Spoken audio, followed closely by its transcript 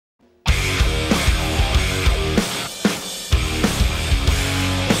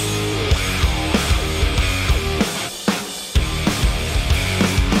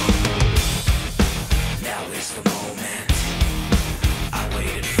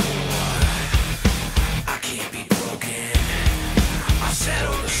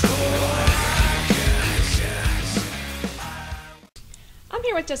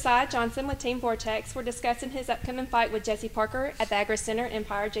Josiah Johnson with Team Vortex. We're discussing his upcoming fight with Jesse Parker at the Agricenter in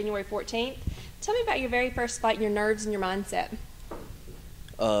Empire, January 14th. Tell me about your very first fight and your nerves and your mindset.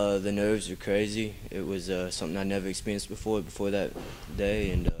 The nerves were crazy. It was something I never experienced before that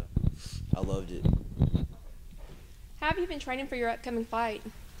day, and I loved it. How have you been training for your upcoming fight?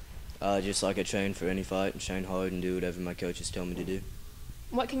 Just like I train for any fight, and train hard and do whatever my coaches tell me to do.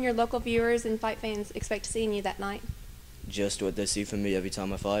 What can your local viewers and fight fans expect to see in you that night? Just what they see from me every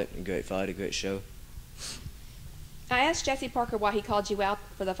time I fight. A great fight, a great show. I asked Jesse Parker why he called you out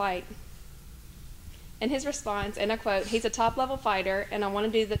for the fight. And his response, and I quote, "He's a top-level fighter, and I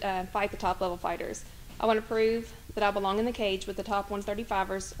want to fight the top-level fighters. I want to prove that I belong in the cage with the top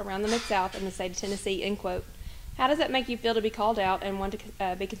 135ers around the Mid-South and the state of Tennessee," end quote. How does that make you feel to be called out and want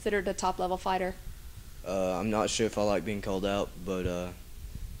to be considered a top-level fighter? I'm not sure if I like being called out, but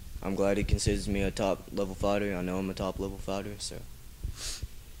I'm glad he considers me a top-level fighter. I know I'm a top-level fighter, so.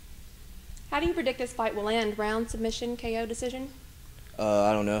 How do you predict this fight will end? Round, submission, KO, decision?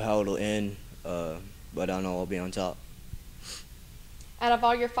 I don't know how it'll end, but I know I'll be on top. Out of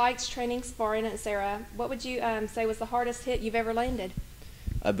all your fights, training, sparring, etc., what would you say was the hardest hit you've ever landed?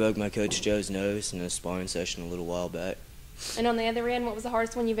 I broke my Coach Joe's nose in a sparring session a little while back. And on the other end, what was the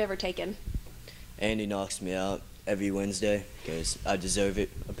hardest one you've ever taken? Andy knocks me out every Wednesday because I deserve it,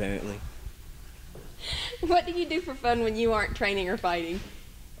 apparently. What do you do for fun when you aren't training or fighting?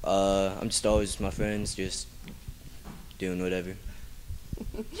 I'm just always with my friends, just doing whatever.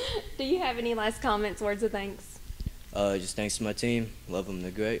 Do you have any last comments, words of thanks? Just thanks to my team. Love them,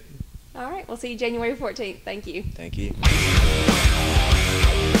 they're great. All right, we'll see you January 14th. Thank you. Thank you.